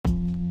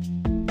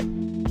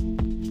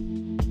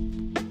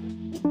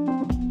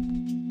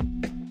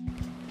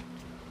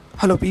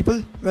Hello,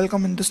 people.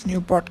 Welcome in this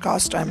new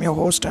podcast. I'm your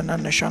host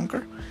Ananya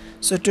Shankar.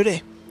 So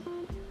today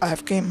I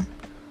have came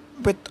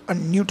with a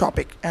new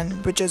topic,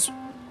 and which is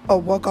a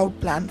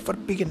workout plan for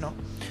beginner.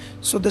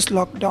 So this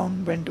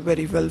lockdown went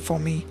very well for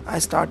me. I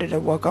started a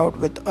workout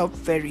with a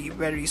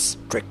very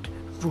strict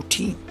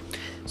routine.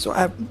 So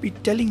I'll be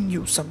telling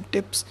you some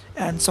tips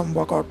and some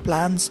workout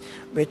plans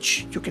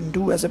which you can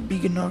do as a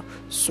beginner,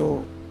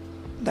 so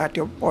that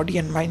your body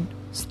and mind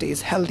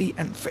stays healthy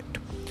and fit.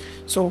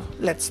 So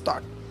let's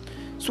start.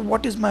 So,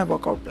 what is my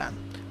workout plan?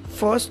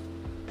 First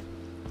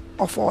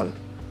of all,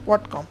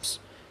 what comes?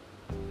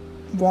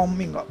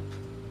 Warming up.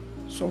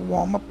 So,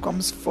 warm up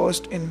comes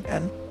first in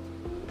an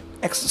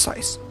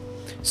exercise.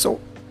 So,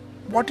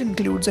 what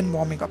includes in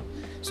warming up?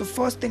 So,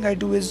 first thing I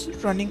do is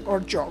running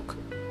or jog.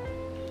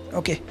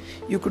 Okay,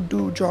 you could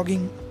do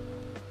jogging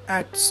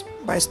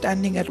by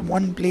standing at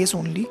one place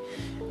only,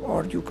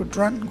 or you could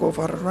go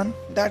for a run.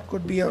 That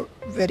could be a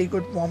very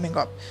good warming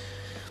up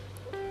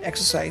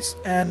exercise.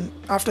 And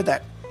after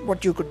that,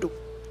 what you could do,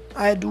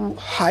 I do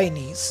high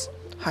knees.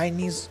 High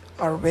knees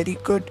are very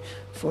good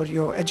for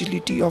your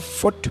agility of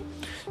foot,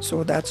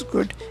 so that's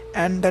good.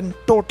 And then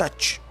toe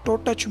touch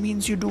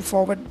means you do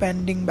forward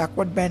bending,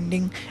 backward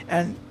bending,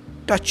 and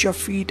touch your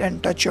feet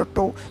and touch your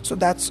toe, so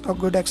that's a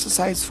good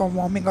exercise for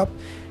warming up.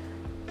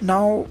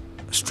 Now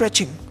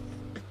stretching.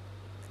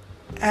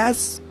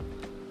 As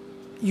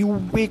you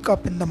wake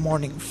up in the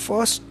morning,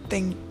 first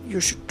thing you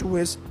should do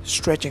is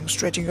stretching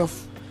your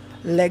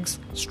legs,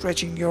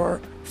 stretching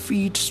your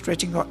feet,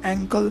 stretching your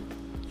ankle.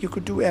 You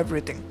could do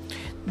everything.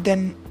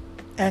 Then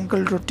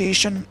ankle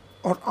rotation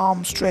or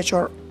arm stretch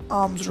or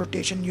arms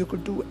rotation, you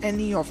could do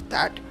any of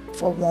that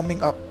for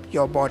warming up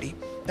your body.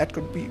 That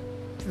could be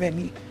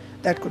very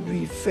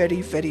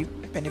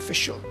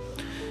beneficial.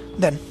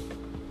 Then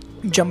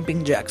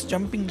jumping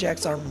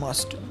jacks are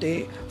must.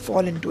 They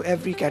fall into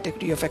every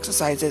category of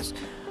exercises,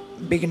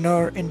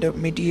 beginner,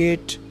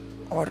 intermediate,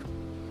 or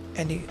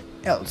any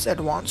else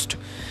advanced.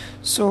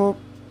 So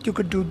you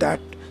could do that.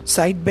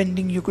 Side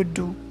bending you could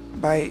do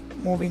by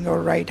moving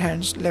your right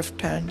hands, left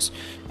hands,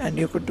 and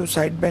you could do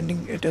side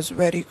bending. It is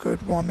very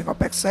good warming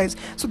up exercise.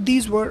 So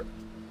these were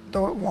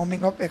the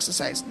warming up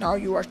exercise. Now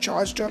you are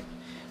charged up.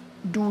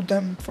 Do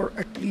them for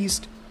at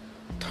least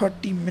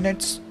 30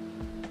 minutes,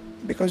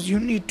 because you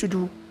need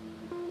to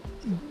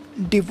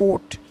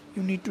devote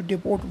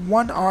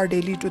 1 hour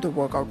daily to the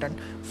workout, and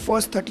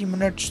first 30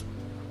 minutes,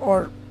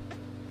 or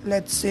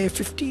let's say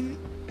 15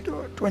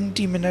 to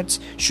 20 minutes,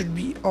 should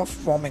be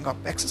of warming up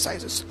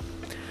exercises.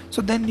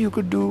 So then you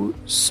could do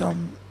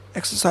some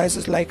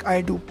exercises like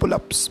I do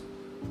pull-ups.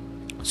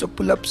 So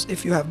pull-ups,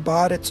 if you have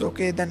bar, it's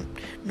okay, then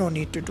no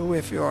need to do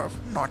if you are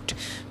not.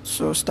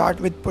 So start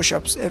with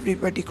push-ups.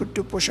 Everybody could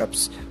do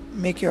push-ups.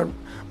 Make your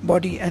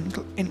body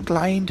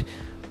inclined.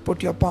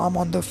 Put your palm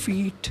on the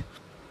feet.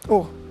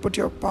 Put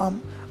your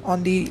palm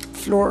on the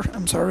floor,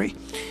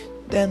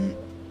 then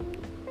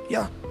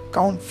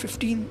count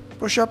 15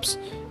 push-ups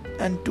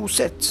and 2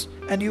 sets.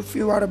 And if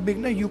you are a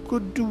beginner, you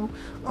could do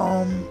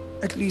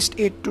at least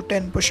 8 to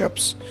 10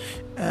 push-ups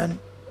and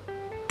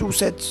 2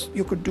 sets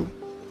you could do.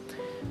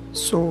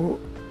 So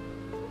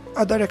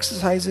other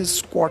exercises,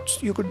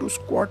 squats. You could do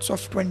squats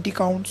of 20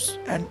 counts,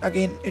 and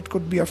again it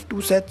could be of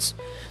 2 sets.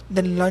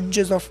 Then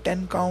lunges of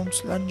 10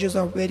 counts. Lunges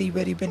are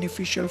very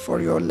beneficial for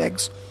your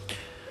legs.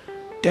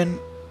 10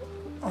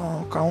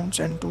 counts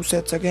and 2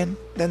 sets again.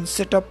 Then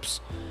sit-ups,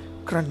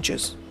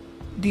 crunches.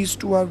 These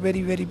two are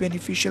very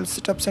beneficial.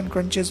 Sit-ups and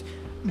crunches,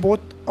 both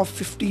of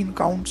 15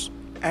 counts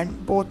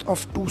and both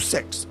of 2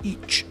 sets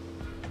each.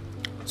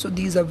 So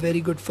these are very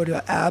good for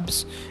your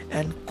abs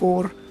and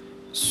core.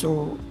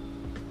 So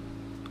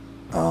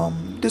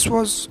this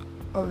was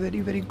a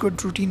very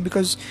good routine,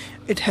 because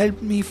it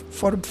helped me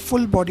for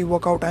full body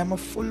workout. I'm a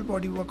full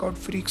body workout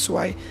freak, so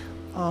I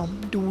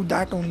do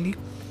that only.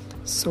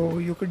 So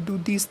you could do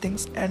these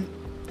things.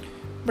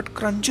 But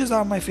crunches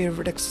are my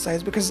favorite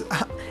exercise, because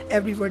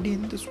everybody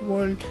in this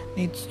world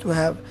needs to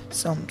have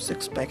some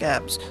six-pack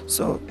abs.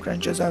 So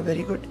crunches are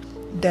very good.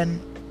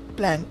 Then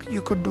plank.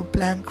 You could do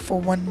plank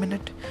for 1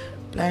 minute.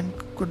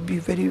 Plank could be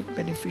very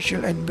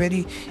beneficial and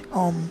very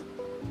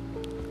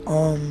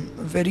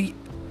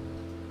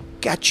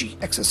catchy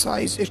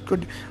exercise. It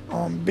could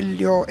build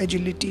your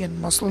agility and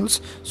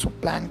muscles. So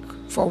plank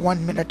for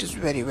 1 minute is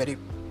very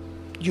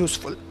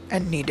useful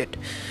and needed.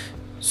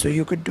 So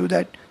you could do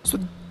that. So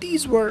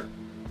these were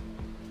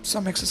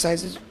some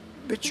exercises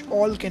which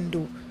all can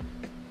do.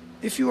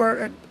 If you are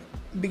at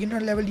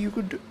beginner level, you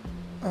could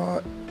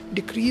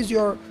decrease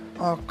your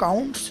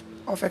counts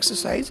of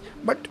exercise,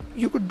 but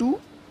you could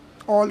do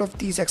all of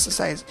these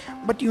exercises.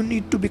 But you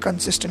need to be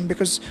consistent,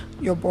 because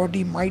your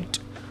body might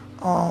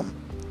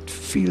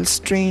feel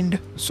strained.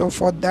 So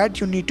for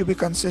that you need to be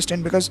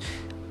consistent, because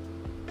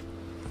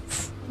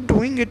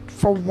doing it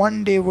for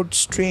one day would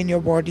strain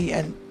your body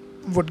and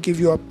would give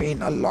you a pain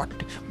a lot.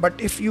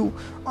 But if you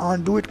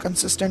do it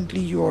consistently,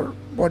 your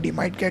body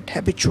might get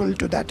habitual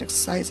to that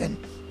exercise and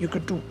you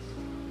could do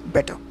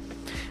better.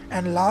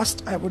 And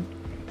last, I would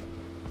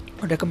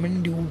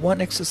recommend you one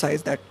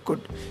exercise that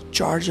could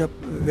charge up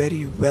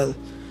very well,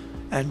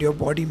 and your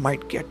body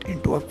might get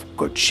into a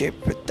good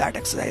shape with that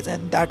exercise,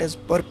 and that is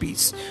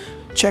burpees.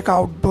 Check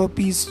out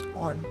burpees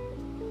on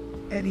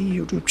any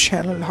YouTube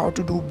channel, how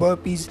to do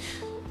burpees.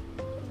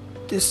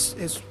 This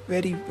is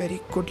very, very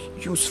good,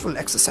 useful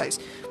exercise.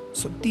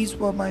 So these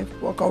were my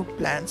workout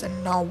plans,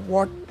 and now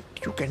what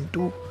you can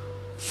do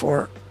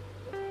for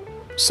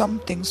some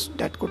things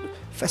that could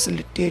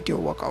facilitate your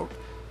workout.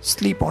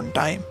 Sleep on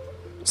time.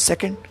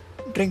 Second,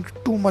 drink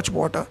too much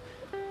water.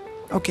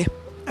 Okay,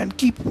 and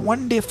keep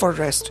one day for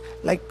rest.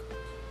 Like,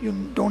 you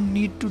don't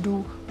need to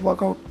do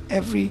workout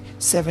every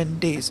 7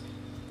 days.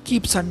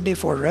 Keep Sunday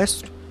for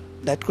rest.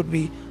 That could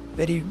be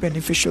very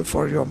beneficial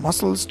for your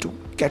muscles to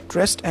get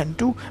rest and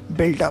to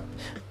build up,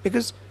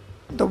 because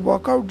the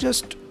workout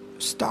just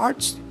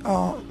starts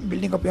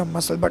building up your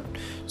muscle, but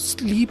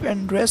sleep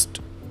and rest,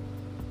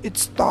 it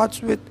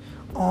starts with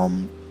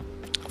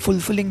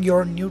fulfilling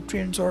your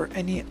nutrients or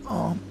any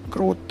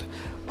growth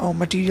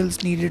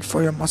materials needed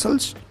for your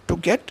muscles to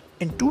get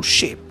into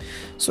shape.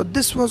 So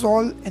this was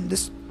all in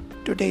this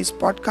today's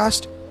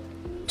podcast.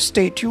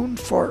 Stay tuned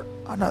for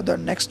another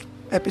next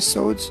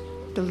episodes.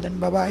 Till then,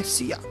 bye bye,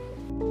 see ya.